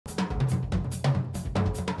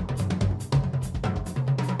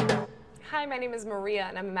Hi, my name is Maria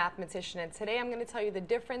and I'm a mathematician, and today I'm going to tell you the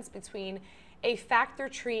difference between a factor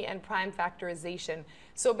tree and prime factorization.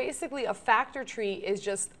 So basically a factor tree is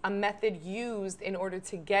just a method used in order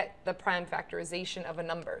to get the prime factorization of a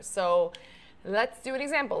number. So let's do an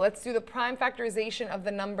example. Let's do the prime factorization of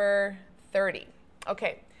the number 30.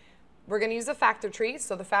 Okay, we're going to use a factor tree.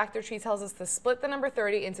 So the factor tree tells us to split the number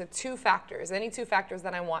 30 into two factors, any two factors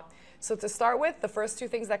that I want. So to start with, the first two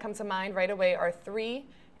things that come to mind right away are 3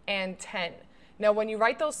 and 10. Now when you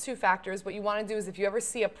write those two factors, what you want to do is if you ever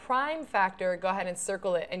see a prime factor, go ahead and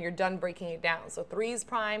circle it and you're done breaking it down. So 3 is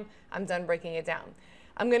prime, I'm done breaking it down.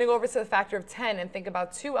 I'm going to go over to the factor of 10 and think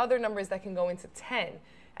about two other numbers that can go into 10.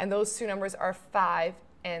 And those two numbers are 5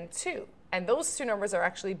 and 2. And those two numbers are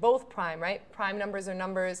actually both prime, right? Prime numbers are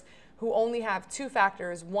numbers who only have two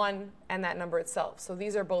factors, 1 and that number itself. So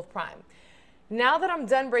these are both prime. Now that I'm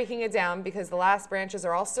done breaking it down, because the last branches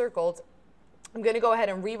are all circled, I'm going to go ahead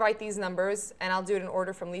and rewrite these numbers, and I'll do it in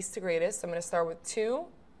order from least to greatest. So I'm going to start with 2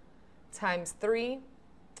 times 3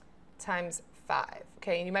 times 5.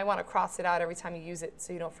 Okay, and you might want to cross it out every time you use it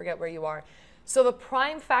so you don't forget where you are. So the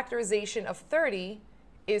prime factorization of 30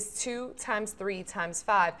 is 2 times 3 times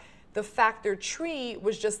 5. The factor tree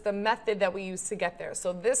was just the method that we used to get there.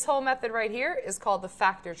 So this whole method right here is called the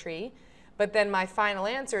factor tree. But then my final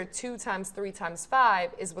answer, 2 times 3 times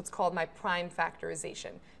 5, is what's called my prime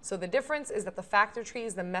factorization. So the difference is that the factor tree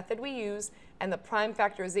is the method we use, and the prime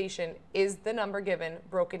factorization is the number given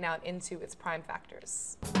broken down into its prime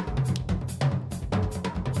factors.